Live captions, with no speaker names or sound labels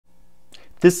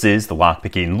This is the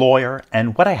Lockpicking Lawyer,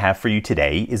 and what I have for you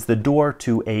today is the door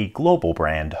to a global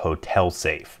brand hotel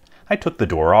safe. I took the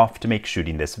door off to make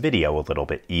shooting this video a little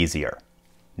bit easier.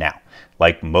 Now,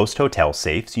 like most hotel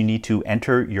safes, you need to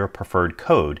enter your preferred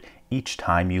code each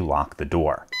time you lock the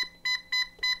door.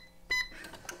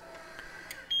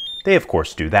 They of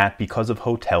course do that because of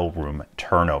hotel room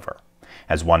turnover.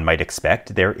 As one might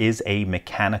expect, there is a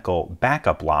mechanical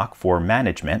backup lock for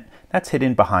management that's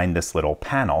hidden behind this little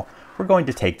panel. We're going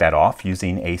to take that off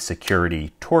using a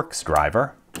security Torx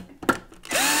driver.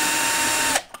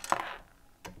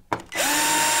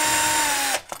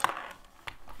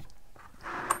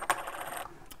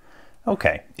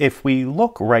 Okay, if we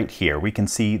look right here, we can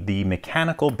see the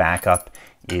mechanical backup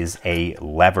is a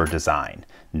lever design,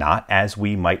 not as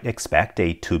we might expect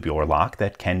a tubular lock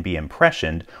that can be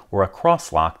impressioned or a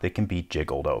cross lock that can be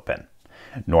jiggled open.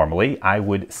 Normally, I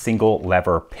would single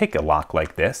lever pick a lock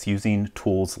like this using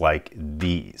tools like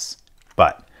these,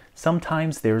 but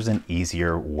sometimes there's an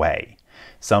easier way.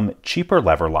 Some cheaper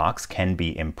lever locks can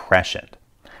be impressioned.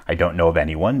 I don't know of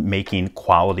anyone making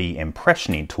quality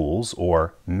impressioning tools,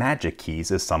 or magic keys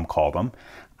as some call them.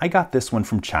 I got this one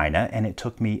from China and it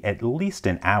took me at least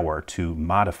an hour to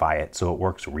modify it so it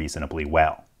works reasonably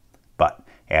well. But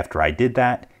after I did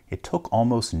that, it took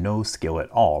almost no skill at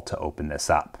all to open this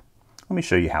up. Let me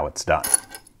show you how it's done.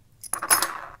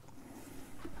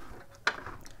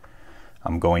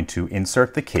 I'm going to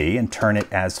insert the key and turn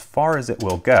it as far as it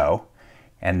will go,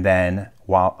 and then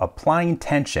while applying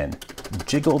tension,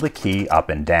 jiggle the key up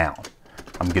and down.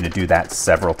 I'm going to do that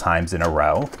several times in a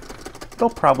row. It'll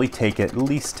probably take at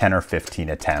least 10 or 15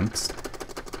 attempts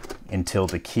until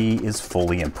the key is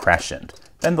fully impressioned.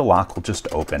 Then the lock will just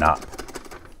open up.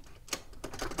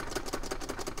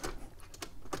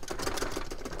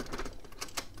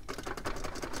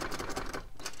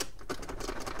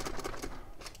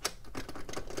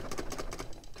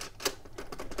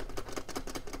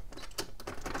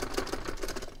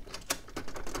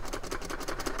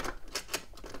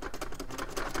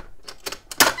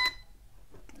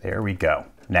 There we go.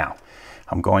 Now,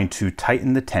 I'm going to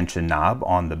tighten the tension knob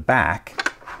on the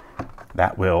back.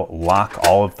 That will lock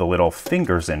all of the little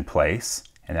fingers in place,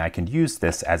 and I can use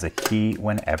this as a key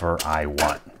whenever I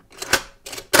want.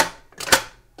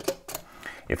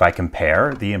 If I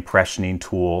compare the impressioning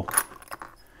tool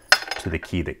to the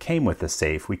key that came with the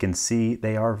safe, we can see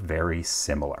they are very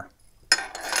similar.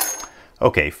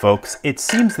 Okay, folks, it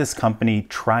seems this company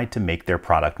tried to make their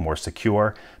product more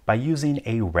secure by using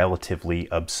a relatively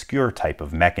obscure type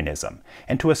of mechanism,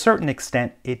 and to a certain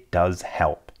extent, it does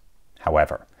help.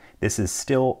 However, this is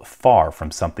still far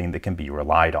from something that can be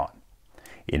relied on.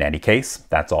 In any case,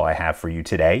 that's all I have for you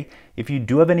today. If you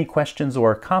do have any questions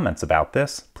or comments about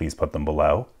this, please put them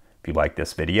below. If you like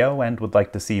this video and would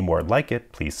like to see more like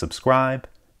it, please subscribe.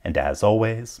 And as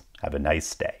always, have a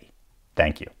nice day.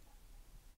 Thank you.